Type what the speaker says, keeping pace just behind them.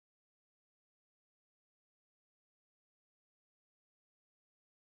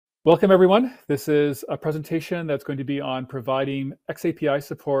Welcome, everyone. This is a presentation that's going to be on providing xAPI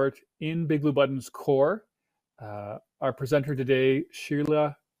support in BigBlueButton's core. Our presenter today,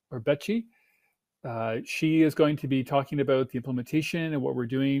 Sheila Uberti, she is going to be talking about the implementation and what we're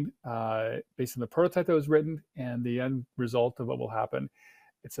doing based on the prototype that was written and the end result of what will happen.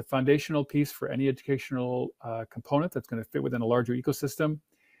 It's a foundational piece for any educational component that's going to fit within a larger ecosystem.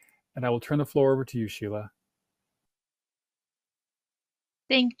 And I will turn the floor over to you, Sheila.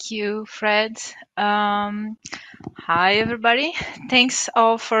 Thank you, Fred. Hi, everybody. Thanks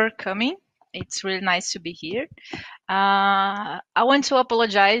all for coming. It's really nice to be here. I want to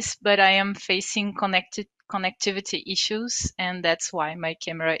apologize, but I am facing connectivity issues, and that's why my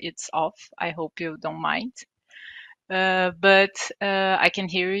camera is off. I hope you don't mind. But I can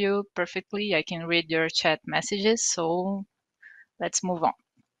hear you perfectly. I can read your chat messages, so let's move on.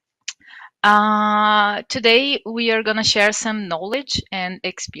 Today, we are going to share some knowledge and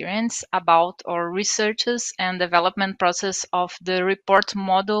experience about our researches and development process of the report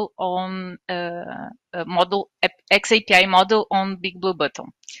model on xAPI model on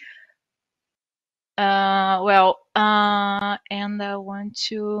BigBlueButton. And I want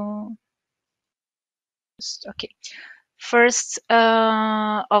to okay. First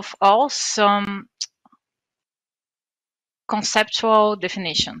of all, some conceptual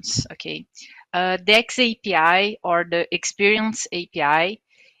definitions. Okay, the xAPI or the Experience API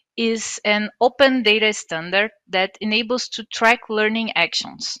is an open data standard that enables to track learning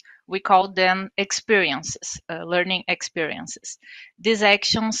actions. We call them experiences, learning experiences. These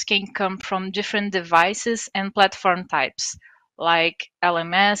actions can come from different devices and platform types, like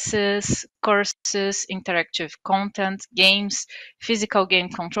LMSs, courses, interactive content, games, physical game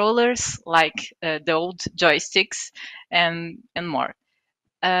controllers, like the old joysticks, and more.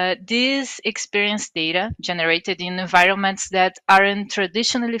 This experience data generated in environments that aren't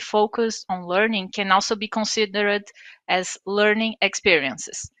traditionally focused on learning can also be considered as learning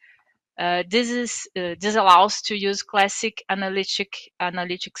experiences. This allows to use classic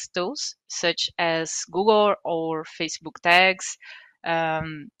analytics tools such as Google or Facebook tags,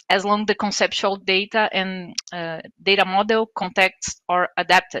 as long as the conceptual data and data model context are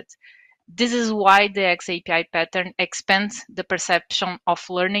adapted. This is why the xAPI pattern expands the perception of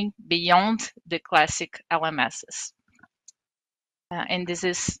learning beyond the classic LMSs. And this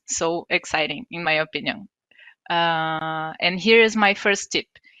is so exciting, in my opinion. And here is my first tip.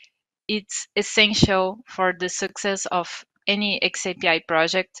 It's essential for the success of any xAPI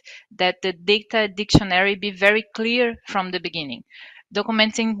project that the data dictionary be very clear from the beginning,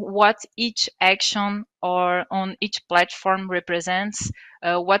 documenting what each action or on each platform represents,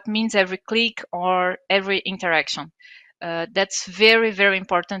 what means every click or every interaction. That's very, very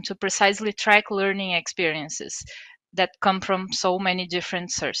important to precisely track learning experiences that come from so many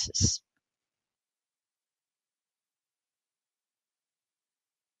different sources.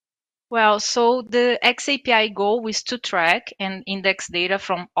 Well, so the xAPI goal is to track and index data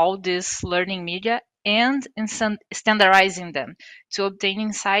from all this learning media and standardizing them to obtain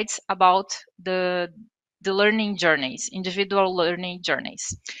insights about the learning journeys, individual learning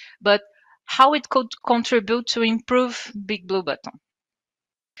journeys. But how it could contribute to improve BigBlueButton.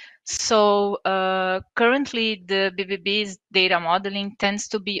 So currently, the BBB's data modeling tends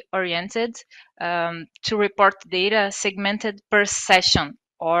to be oriented to report data segmented per session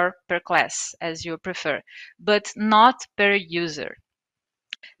or per class, as you prefer, but not per user.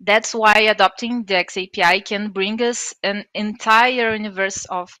 That's why adopting the xAPI can bring us an entire universe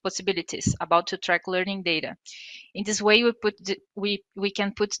of possibilities about to track learning data. In this way, we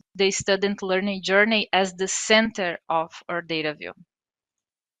can put the student learning journey as the center of our data view.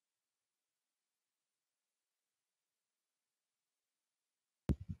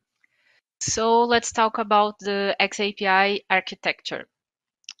 So let's talk about the xAPI architecture.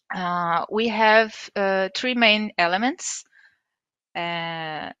 We have three main elements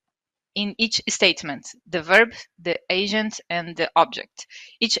in each statement: the verb, the agent, and the object.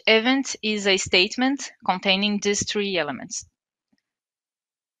 Each event is a statement containing these three elements.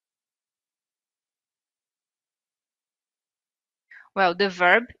 Well, the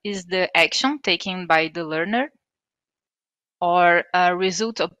verb is the action taken by the learner or a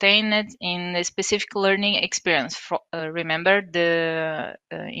result obtained in a specific learning experience. Remember,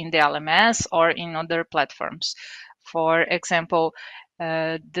 in the LMS or in other platforms. For example,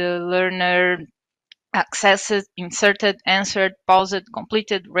 the learner accessed, inserted, answered, paused,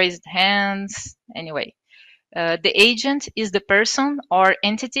 completed, raised hands. Anyway, the agent is the person or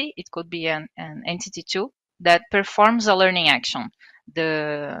entity. It could be an entity too that performs a learning action.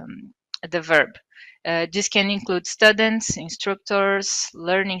 The verb. This can include students, instructors,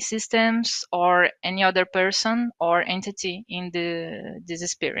 learning systems, or any other person or entity in this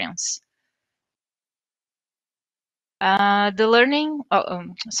experience. The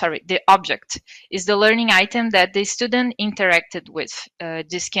object is the learning item that the student interacted with.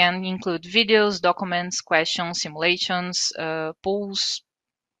 This can include videos, documents, questions, simulations, polls,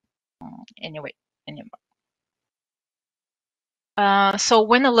 anyway. So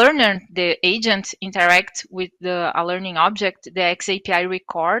when a learner, the agent, interacts with a learning object, the xAPI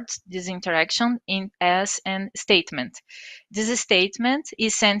records this interaction as a statement. This statement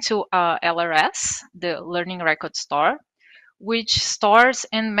is sent to LRS, the Learning Record Store, which stores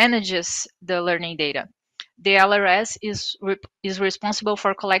and manages the learning data. The LRS is responsible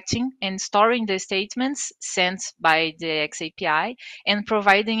for collecting and storing the statements sent by the xAPI and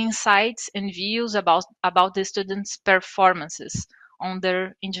providing insights and views about the students' performances on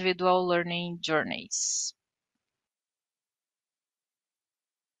their individual learning journeys.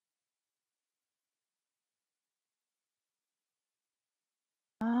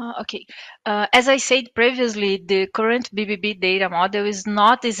 Okay. As I said previously, the current BBB data model is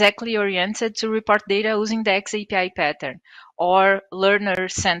not exactly oriented to report data using the xAPI pattern or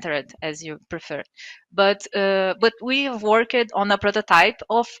learner-centered, as you prefer. But we have worked on a prototype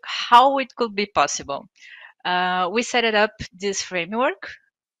of how it could be possible. We set it up this framework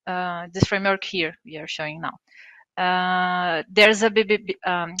here we are showing now. There's a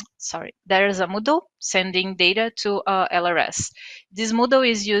Moodle sending data to LRS. This Moodle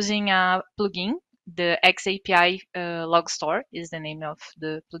is using a plugin. The xAPI log store is the name of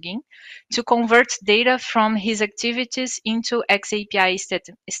the plugin, to convert data from his activities into xAPI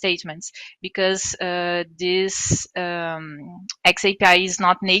statements, because this xAPI is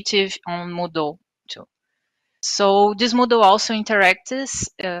not native on Moodle too. So this Moodle also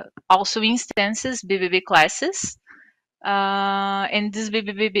also instances BBB classes, and this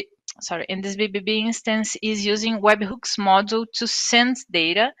BBB instance is using webhooks module to send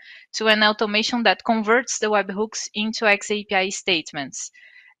data to an automation that converts the webhooks into xAPI statements,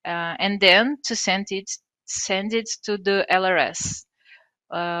 and then to send it to the LRS.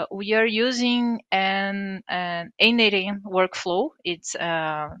 We are using an A-Native workflow. It's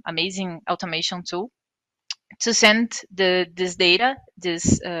an amazing automation tool to send this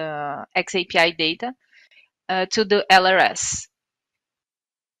xAPI data, to the LRS.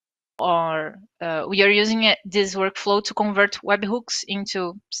 Or we are using this workflow to convert webhooks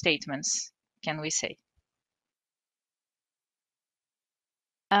into statements, can we say.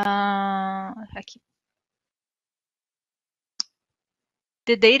 Aqui.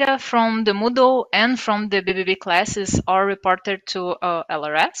 The data from the Moodle and from the BBB classes are reported to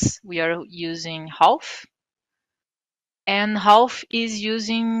LRS. We are using Half. And Half is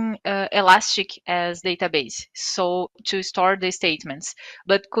using Elastic as database, so to store the statements,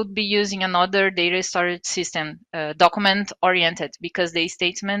 but could be using another data storage system, document oriented, because the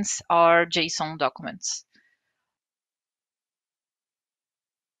statements are JSON documents.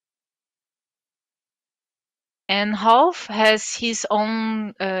 And Half has his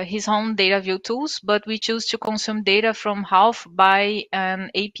own data view tools, but we choose to consume data from Half by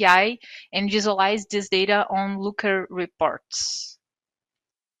an API and visualize this data on Looker reports.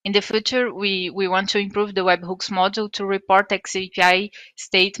 In the future, we want to improve the webhooks module to report xAPI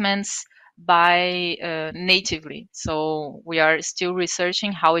statements by natively. So we are still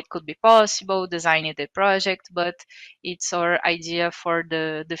researching how it could be possible, designing the project, but it's our idea for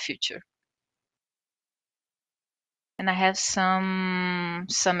the future. And I have some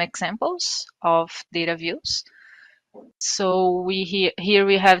examples of data views. So here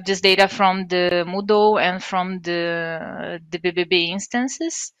we have this data from the Moodle and from the BBB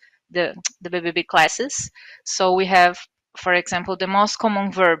instances, the BBB classes. So we have, for example, the most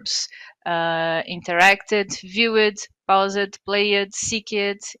common verbs: interacted, viewed, paused, played,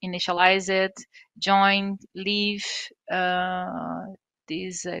 seeked, initialized, join, leave.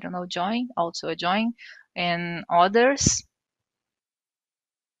 This, I don't know, join, also a join, and others.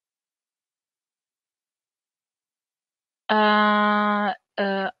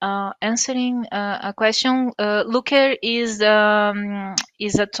 Answering a question, Looker is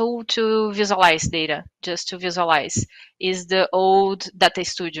a tool to visualize data, just to visualize. Is the old Data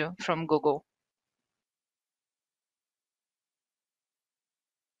Studio from Google.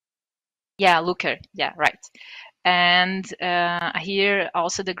 Yeah, Looker. Yeah, right. And here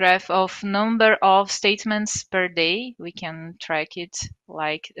also the graph of number of statements per day. We can track it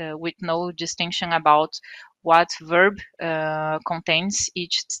like with no distinction about what verb contains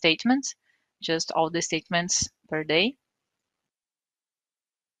each statement, just all the statements per day.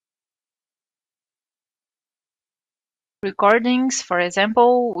 recordings, for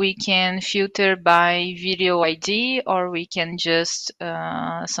example, we can filter by video ID, or we can just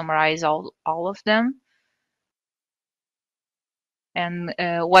summarize all of them. And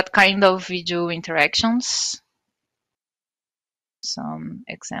what kind of video interactions? Some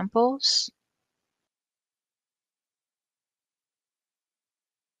examples.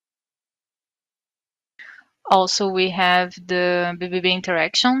 Also, we have the BBB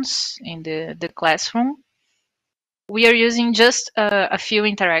interactions in the classroom. We are using just a few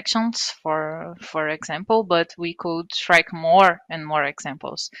interactions for example, but we could track more and more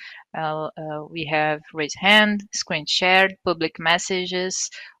examples. We have raised hand, screen shared, public messages,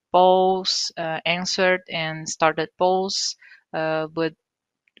 polls, answered and started polls, but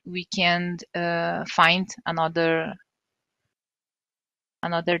we can find another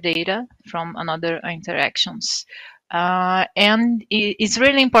data from another interactions. And it's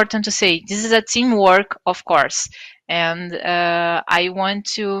really important to say this is a teamwork, of course. And I want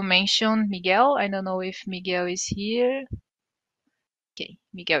to mention Miguel. I don't know if Miguel is here. Okay,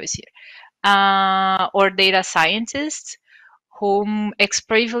 Miguel is here. Or data scientist whom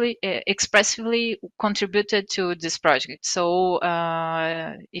expressively contributed to this project. So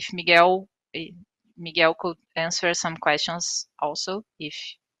if Miguel could answer some questions also,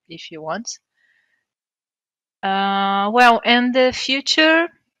 if you want. Well, in the future,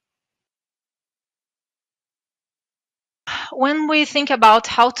 when we think about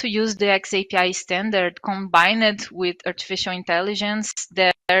how to use the xAPI standard combined with artificial intelligence,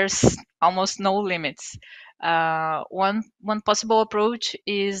 there's almost no limits. One possible approach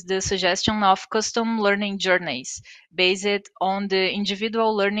is the suggestion of custom learning journeys based on the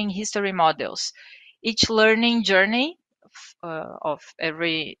individual learning history models. Each learning journey of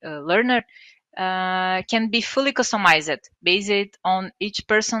every learner can be fully customized based on each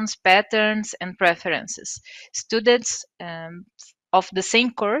person's patterns and preferences. Students of the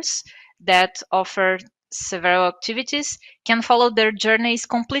same course that offer several activities can follow their journeys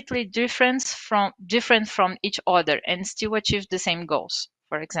completely different from each other and still achieve the same goals.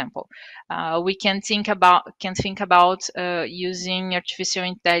 For example, we can think about using artificial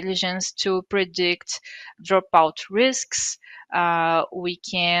intelligence to predict dropout risks. We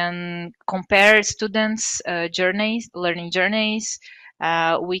can compare students' learning journeys.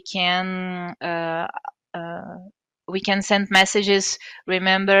 We can send messages.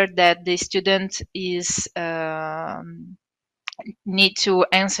 Remember that the student is need to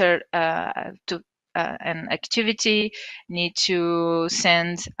answer to an activity, need to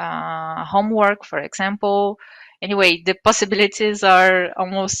send homework, for example. Anyway, the possibilities are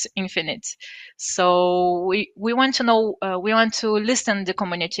almost infinite. So we want to know, we want to listen the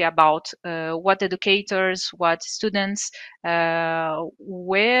community about what educators, what students,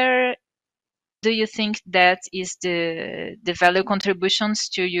 where do you think that is the value contributions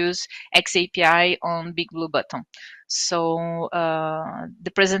to use xAPI on BigBlueButton? So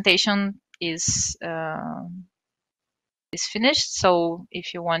the presentation is finished. So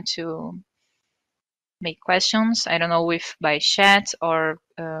if you want to make questions, I don't know if by chat or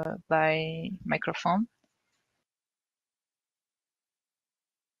by microphone.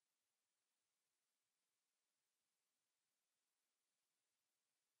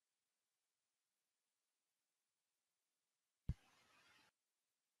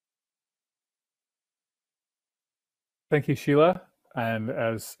 Thank you, Sheila. And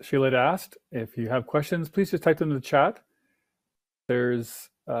as Sheila had asked, if you have questions, please just type them in the chat. There's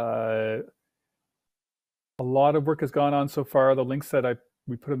a lot of work has gone on so far. The links that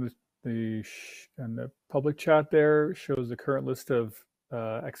we put in the public chat there shows the current list of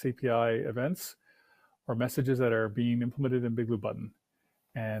xAPI events or messages that are being implemented in BigBlueButton.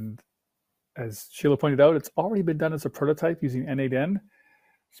 And as Sheila pointed out, it's already been done as a prototype using N8N.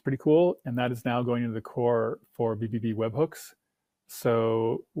 It's pretty cool, and that is now going into the core for BBB webhooks.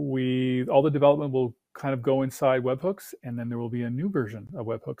 So all the development will kind of go inside webhooks, and then there will be a new version of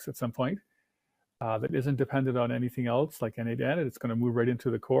webhooks at some point that isn't dependent on anything else like N8N. It's going to move right into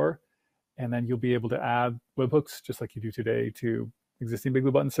the core, and then you'll be able to add webhooks just like you do today to existing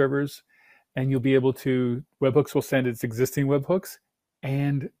BigBlueButton servers, and you'll be able to, webhooks will send its existing webhooks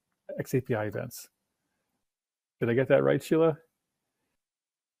and xAPI events. Did I get that right, Sheila?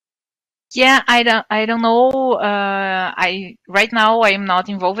 Yeah, I don't know. Right now I'm not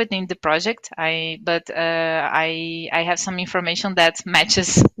involved in the project. But I have some information that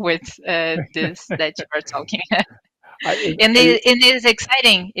matches with this that you are talking. And it is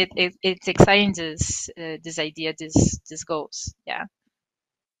exciting. It's exciting, this idea, this goals. Yeah.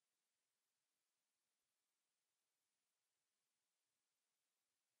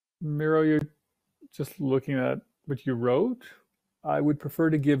 Miro, you're just looking at what you wrote, I would prefer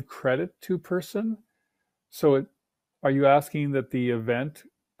to give credit to person. So are you asking that the event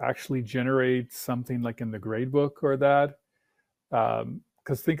actually generates something like in the gradebook or that?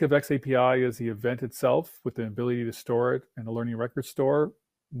 Because think of xAPI as the event itself with the ability to store it in a learning record store.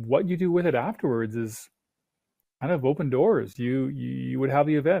 What you do with it afterwards is kind of open doors. You would have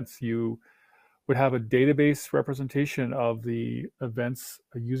the events. You would have a database representation of the events,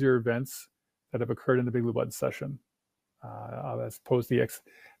 user events that have occurred in the BigBlueButton session, as opposed to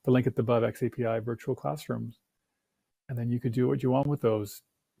the link at the above xAPI virtual classrooms. And then you could do what you want with those.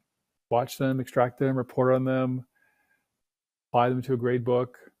 Watch them, extract them, report on them, apply them to a grade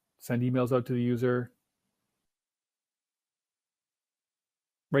book, send emails out to the user.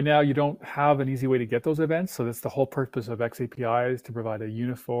 Right now, you don't have an easy way to get those events. So that's the whole purpose of xAPI, is to provide a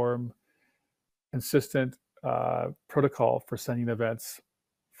uniform, consistent protocol for sending events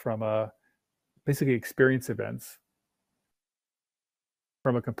from basically experience events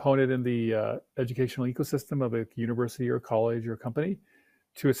from a component in the educational ecosystem of a university or college or company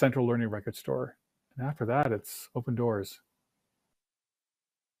to a central learning record store. And after that, it's open doors.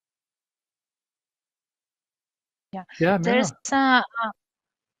 Yeah. Yeah, There's Mira.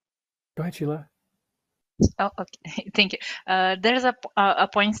 Go ahead, Sheila. Oh, okay. Thank you. There's a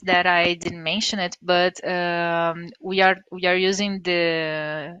point that I didn't mention it, but we are using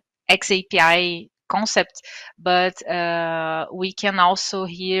the xAPI concept, but we can also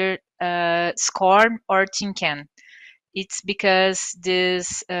hear SCORM or TINCAN. It's because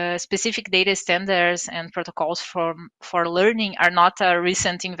these specific data standards and protocols for learning are not a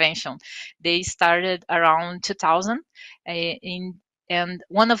recent invention. They started around 2000 and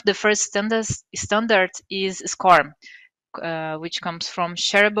one of the first standards is SCORM, which comes from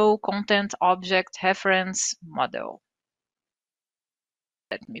Shareable Content Object Reference Model.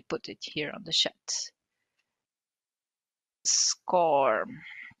 Let me put it here on the chat. SCORM.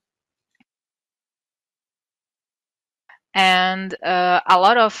 And a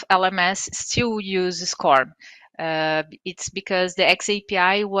lot of LMS still use SCORM. It's because the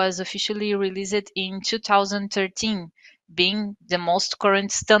xAPI was officially released in 2013, being the most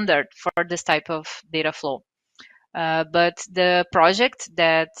current standard for this type of data flow. But the project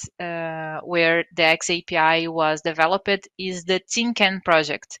that where the xAPI was developed is the TINCAN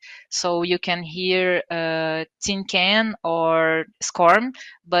project. So you can hear TINCAN or SCORM,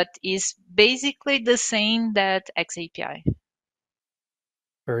 but is basically the same that xAPI.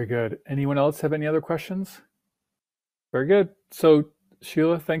 Very good. Anyone else have any other questions? Very good. So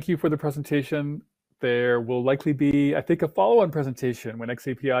Sheila, thank you for the presentation. There will likely be, I think, a follow-on presentation when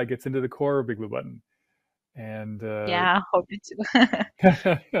xAPI gets into the core of BigBlueButton. And Yeah, hope you too.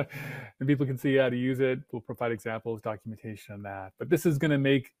 and people can see how to use it. We'll provide examples, documentation on that. But this is going to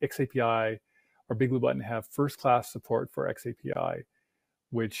make xAPI or BigBlueButton have first-class support for xAPI,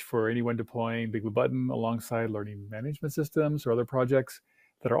 which for anyone deploying BigBlueButton alongside learning management systems or other projects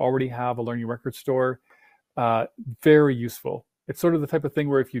that already have a learning record store, very useful. It's sort of the type of thing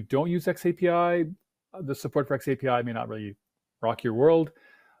where if you don't use xAPI, the support for xAPI may not really rock your world.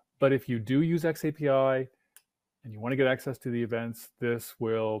 But if you do use xAPI and you want to get access to the events, this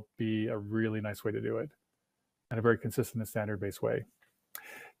will be a really nice way to do it in a very consistent and standard-based way.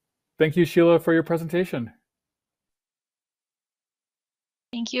 Thank you, Sheila, for your presentation.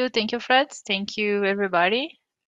 Thank you. Thank you, Fred. Thank you, everybody.